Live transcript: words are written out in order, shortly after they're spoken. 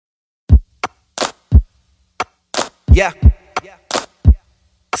Yeah.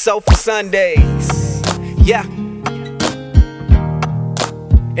 Soulful Sundays. Yeah.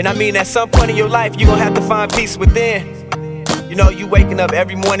 And I mean, at some point in your life, you're gonna have to find peace within. You know, you waking up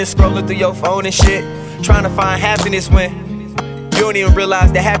every morning scrolling through your phone and shit, trying to find happiness when you don't even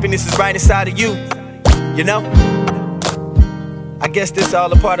realize that happiness is right inside of you. You know? I guess this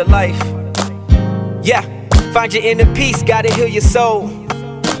all a part of life. Yeah. Find your inner peace, gotta heal your soul.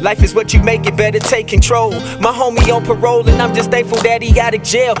 Life is what you make it, better take control. My homie on parole and I'm just thankful that he out of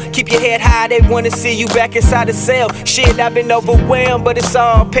jail. Keep your head high, they wanna see you back inside the cell. Shit, I've been overwhelmed, but it's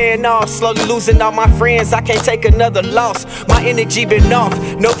all paying off. Slowly losing all my friends, I can't take another loss. My energy been off,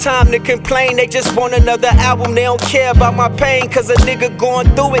 no time to complain. They just want another album, they don't care about my pain, cause a nigga going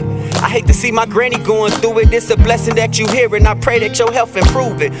through it. I hate to see my granny going through it. It's a blessing that you hear, and I pray that your health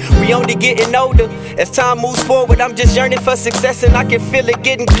improve it. We only getting older, as time moves forward. I'm just yearning for success and I can feel it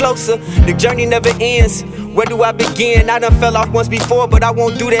getting closer. The journey never ends, where do I begin? I done fell off once before, but I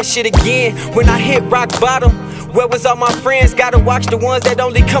won't do that shit again. When I hit rock bottom, where was all my friends? Gotta watch the ones that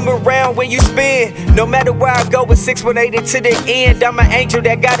only come around when you spin. No matter where I go, it's 618 to the end. I'm an angel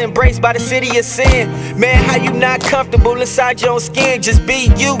that got embraced by the city of sin. Man, how you not comfortable inside your own skin? Just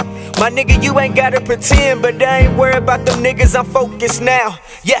be you. My nigga, you ain't gotta pretend, but I ain't worried about them niggas, I'm focused now.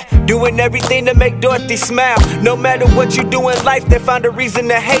 Yeah, doing everything to make Dorothy smile. No matter what you do in life, they find a reason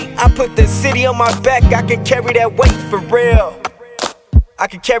to hate. I put the city on my back, I can carry that weight for real. I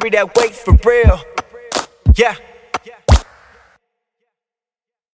can carry that weight for real. Yeah.